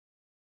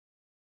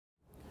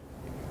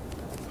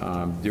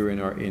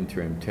during our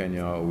interim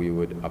tenure, we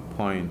would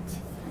appoint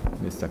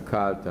Mr.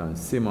 Carlton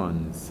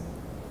Simmonds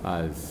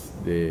as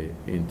the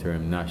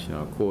interim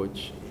national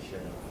coach.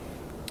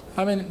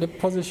 I mean, the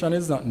position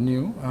is not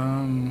new,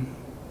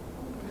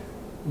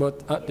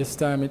 but at this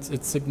time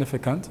it's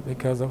significant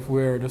because of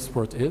where the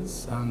sport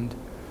is and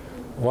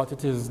what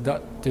it is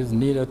that is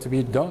needed to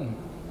be done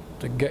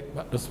to get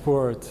back the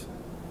sport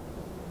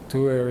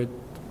to where it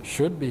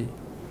should be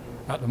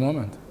at the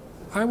moment.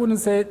 I wouldn't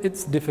say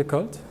it's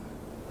difficult,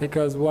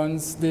 because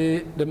once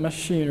the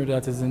machinery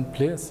that is in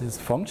place is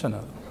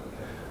functional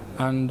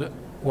and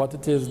what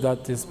it is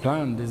that is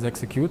planned is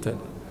executed,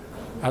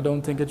 I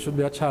don't think it should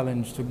be a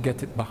challenge to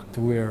get it back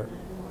to where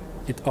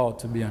it ought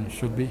to be and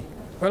should be.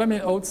 Well, I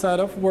mean, outside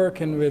of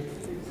working with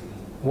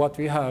what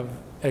we have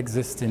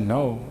existing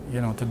now,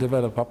 to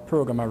develop a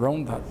program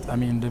around that, I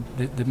mean,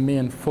 the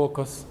main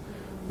focus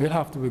will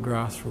have to be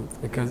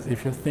grassroots, because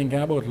if you're thinking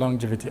about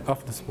longevity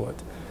of the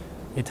sport,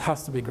 it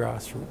has to be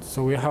grassroots.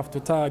 So we have to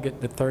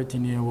target the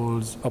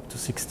 13-year-olds up to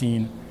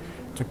 16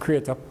 to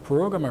create a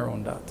program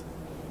around that,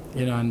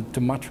 and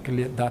to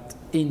matriculate that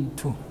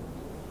into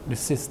the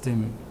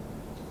system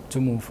to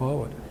move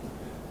forward.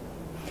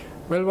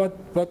 Well,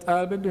 what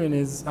I'll be doing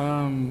is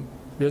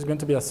there's going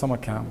to be a summer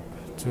camp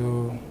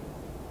to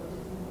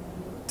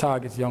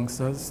target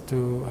youngsters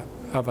to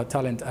have a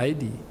talent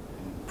ID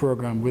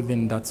program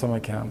within that summer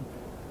camp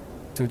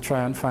to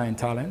try and find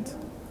talent,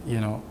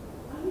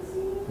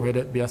 whether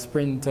it be a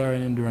sprinter,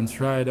 an endurance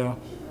rider,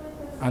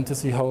 and to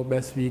see how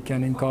best we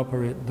can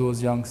incorporate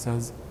those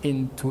youngsters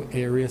into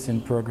a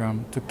racing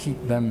program to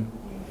keep them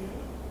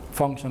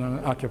functional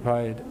and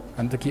occupied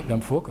and to keep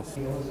them focused.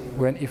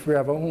 If we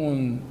have our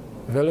own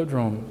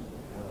velodrome,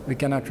 we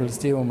can actually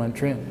stay home and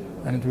train,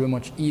 and it will be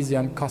much easier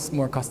and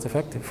more cost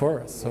effective for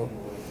us. So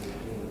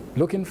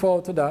looking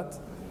forward to that,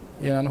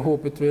 and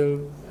hope it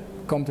will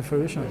come to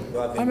fruition.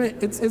 I mean,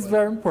 it's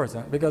very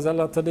important, because a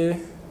lot of the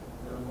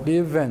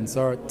events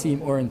are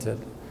team oriented.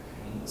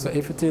 So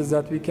if it is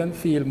that we can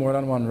field more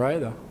than one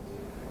rider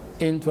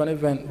into an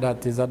event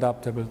that is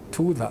adaptable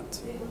to that,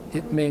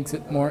 it makes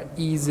it more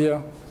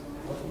easier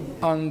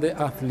on the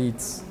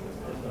athletes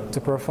to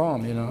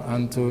perform,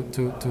 and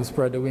to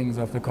spread the wings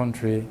of the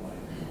country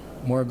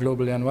more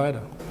globally and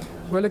wider.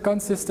 Well, the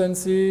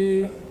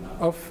consistency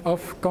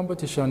of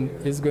competition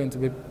is going to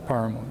be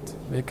paramount,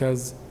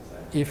 because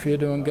if you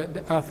don't get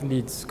the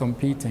athletes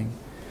competing,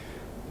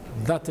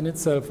 that in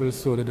itself will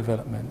slow the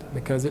development,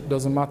 because it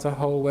doesn't matter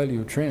how well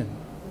you train.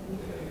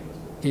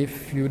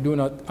 If you do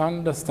not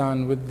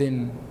understand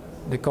within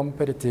the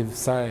competitive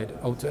side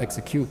how to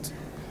execute,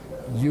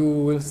 you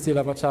will still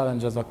have a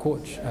challenge as a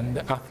coach, and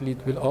the athlete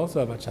will also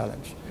have a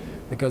challenge,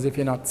 because if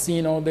you're not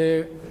seeing how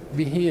they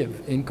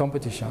behave in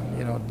competition,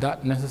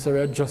 that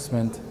necessary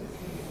adjustment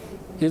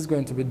is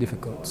going to be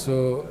difficult.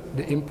 So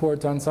the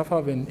importance of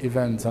having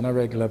events on a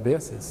regular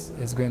basis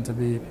is going to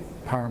be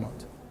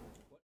paramount.